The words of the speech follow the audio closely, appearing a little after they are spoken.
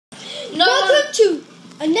Welcome to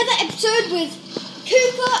another episode with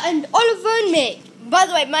Cooper and Oliver and me. By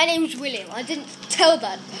the way, my name's William. I didn't tell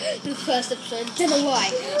that in the first episode. Don't know why.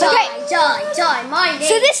 Die, my name.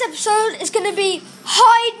 So this episode is going to be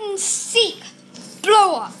hide and seek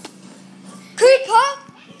blow up. Cooper,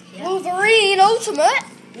 Wolverine Ultimate,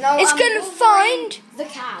 is going to find the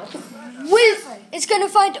cow. It's going to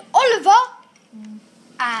find Oliver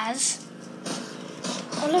as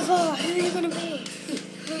Oliver. Who are you going to be?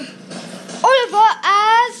 Oliver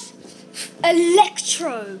as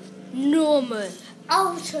Electro Norman.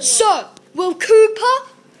 Ultimate. So, will Cooper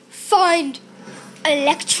find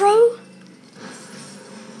Electro?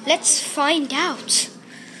 Let's find out.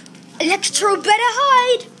 Electro better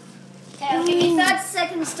hide. Okay, I'll give you 30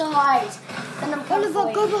 seconds to hide. Then I'm coming Oliver, for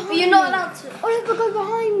you. go behind But you're not allowed to. Oliver, go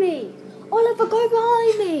behind me. Oliver, go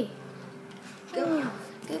behind me. Go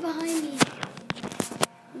behind me.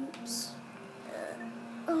 Oops.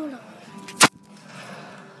 Oh no.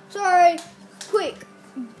 Sorry. Quick.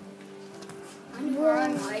 I know where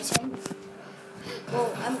I'm hiding.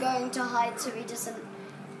 Well, I'm going to hide so he doesn't.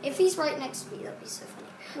 If he's right next to me, that'd be so funny.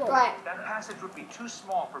 Whoa. Right. That passage would be too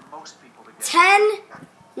small for most people to get. 10,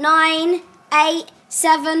 9, 8,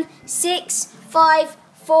 7, 6, 5,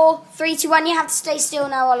 4, 3, 2, 1. You have to stay still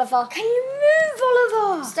now, Oliver. Can you move,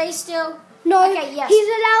 Oliver? Stay still. No, Okay, yes. he's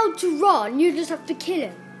allowed to run. You just have to kill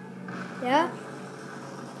him. Yeah?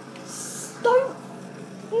 Don't.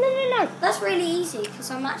 No. That's really easy because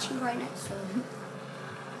I'm actually right next to him.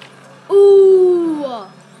 Ooh.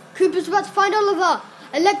 Cooper's about to find Oliver.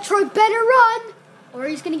 Electro better run or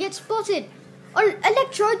he's going to get spotted.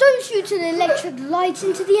 Electro, don't shoot an electric light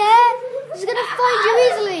into the air. He's going to find you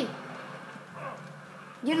easily.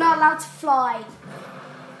 You're not allowed to fly.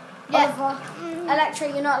 Yeah. Oliver. Electro,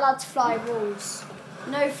 you're not allowed to fly. Rules.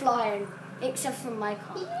 No flying. Except from my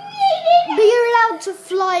car. But you're allowed to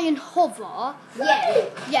fly and hover. Yeah.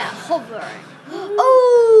 Yeah, hovering.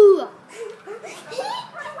 Ooh.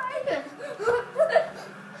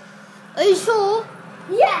 Are you sure?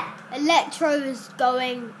 Yeah. Electro is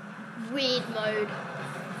going weird mode.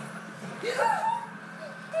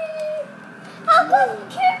 How come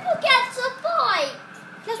Cooper gets a bike?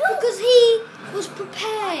 That's because he was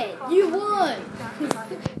prepared. You won.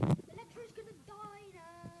 Electro's gonna die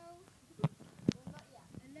now. Not yet.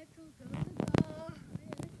 Electro's gonna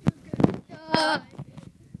die.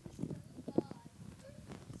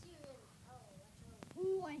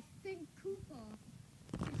 Ooh, I think Cooper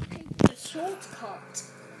is taking a shortcut.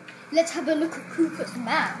 Let's have a look at Cooper's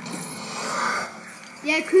map.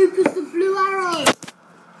 Yeah, Cooper's the blue arrow.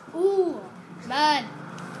 Ooh, man.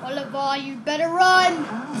 Oliver, you better run.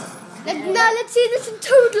 Let's see this in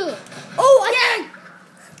total. Oh,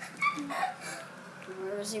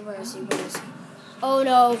 Where is he? Oh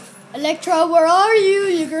no. Electro, where are you?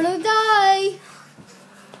 You're gonna die.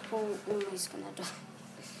 Oh, he's gonna die.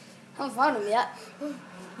 I haven't found him yet.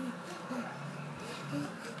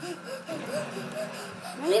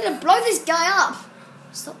 I need to blow this guy up.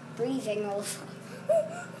 Stop breathing, Oliver.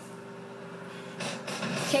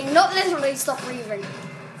 Okay, not literally stop breathing.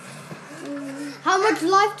 How much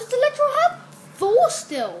life does Electro have? 4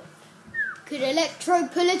 still. Could Electro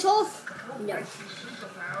pull it off? No.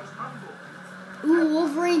 Ooh,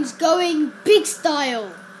 Wolverine's going big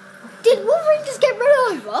style. Did Wolverine just get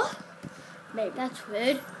run over? Maybe. That's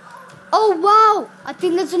weird. Oh wow, I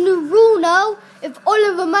think there's a new rule now. If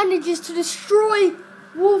Oliver manages to destroy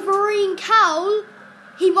Wolverine cowl,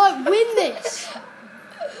 he might win this.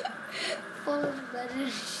 Follow the better.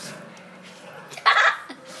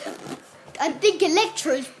 I think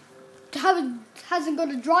Electro hasn't got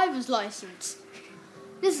a driver's license.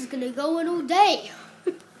 This is going to go on all day.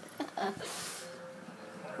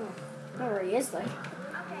 There he is, though.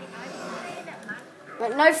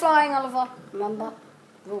 But no flying, Oliver. Remember,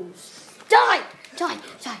 rules. Die! Run.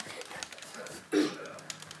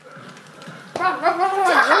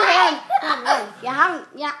 You haven't.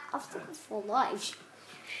 Yeah, I've still got 4 lives.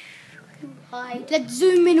 Hide. Let's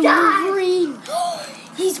zoom in on Wolverine.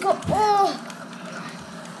 He's got.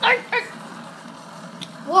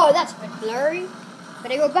 Whoa, that's a bit blurry.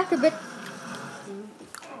 Better go back a bit.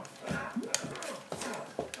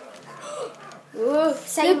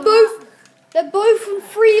 They're both on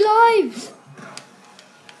 3 lives.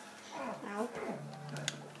 Ow.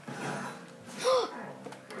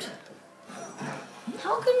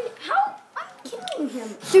 How I'm killing him?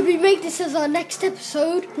 Should we make this as our next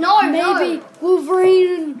episode? No, Maybe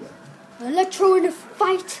Wolverine and Electro in a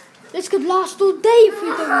fight. This could last all day if we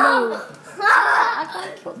don't know. I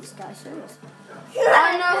can't kill this guy, seriously.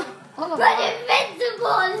 I know. But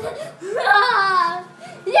invincible!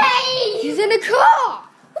 Yay! He's in a car!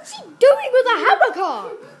 What's he doing? doing with a hammer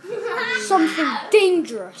car? Something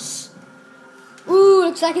dangerous. Ooh,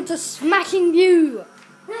 looks like it's a smashing view.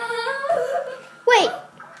 Wait,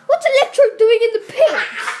 what's Electro doing in the pit?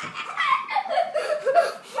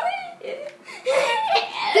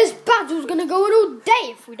 This battle's gonna go on all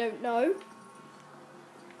day if we don't know.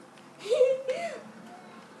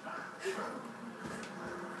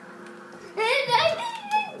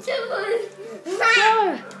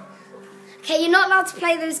 No. Okay, you're not allowed to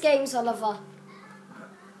play those games, Oliver.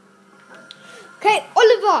 Okay,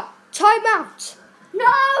 Oliver, time out.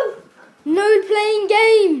 No! No playing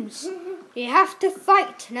games. You have to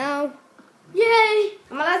fight now. Yay!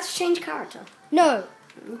 Am I allowed to change character? No,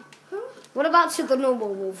 What about to the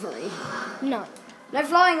normal Wolverine? no. No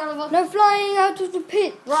flying, Oliver. No flying out of the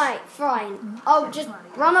pit. Right, fine. Oh, just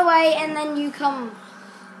run away and then you come.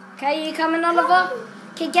 Okay, you coming, Oliver?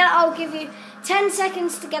 Okay, I'll give you 10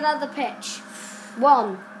 seconds to get out of the pitch.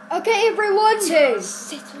 1. Okay, everyone. 2.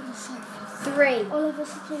 Sit on the sofa. 3. Oliver,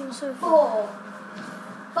 sit on the sofa. 4.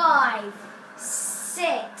 5.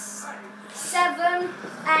 6. 7.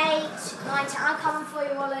 8. 9. 10. I'm coming for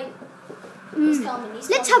you, Ollie. He's coming.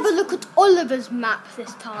 Let's have a look at Oliver's map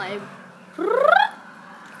this time.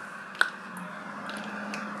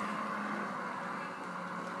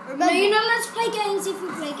 No, you're not allowed to play games. If we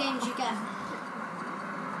play games, you get.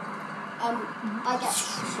 I get.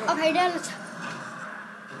 Okay, now let's.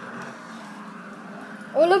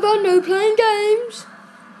 Oliver, no playing games.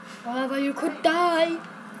 Oliver, you could die.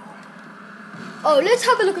 Oh, let's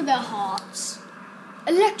have a look at their hearts.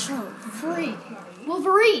 Electro, 3.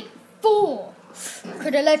 Wolverine, 4.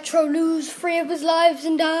 Could Electro lose 3 of his lives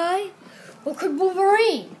and die? Or could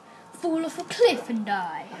Wolverine fall off a cliff and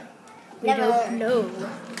die? We don't know.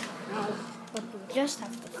 But we'll just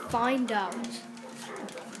have to find out.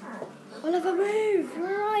 Oliver, move.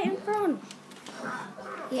 You're right in front.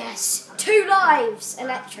 Yes. 2 lives.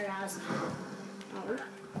 Electro has.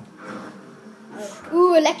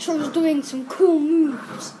 Ooh, Electro's doing some cool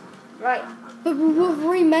moves. Right. But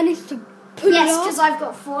Wolverine managed to pull Yes, it off. because I've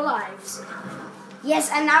got 4 lives. Yes,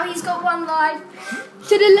 and now he's got 1 life.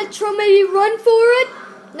 Should Electro maybe run for it?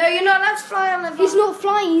 No, you're not allowed to fly, Oliver. He's not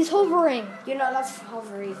flying, he's hovering. You're not allowed to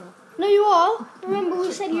hover either. No, you are. Remember we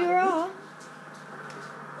said you are.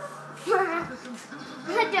 I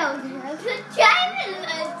don't have the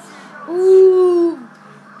javelins. Ooh.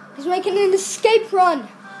 He's making an escape run.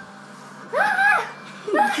 Oh,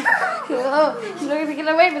 he's not going to get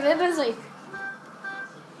away with it, is he?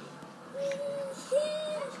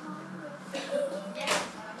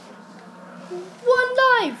 One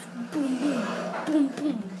life. Boom, boom, boom,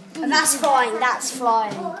 boom. And that's flying, that's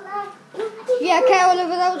flying. Yeah, okay,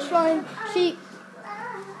 Oliver, that was flying. See.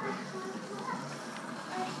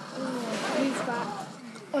 Move back.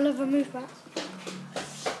 Oliver, move back.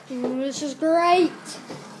 This is great.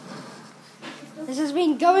 This has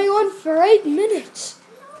been going on for 8 minutes.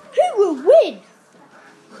 Who will win?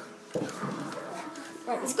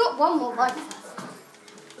 Right, he's got 1 more life.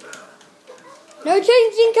 No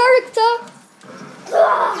changing character.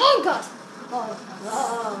 Oh, God.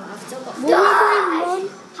 Oh, I've still got 4. Wolverine, run.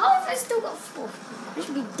 How have I still got 4? I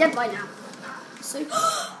should be dead by now. So,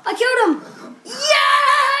 I killed him.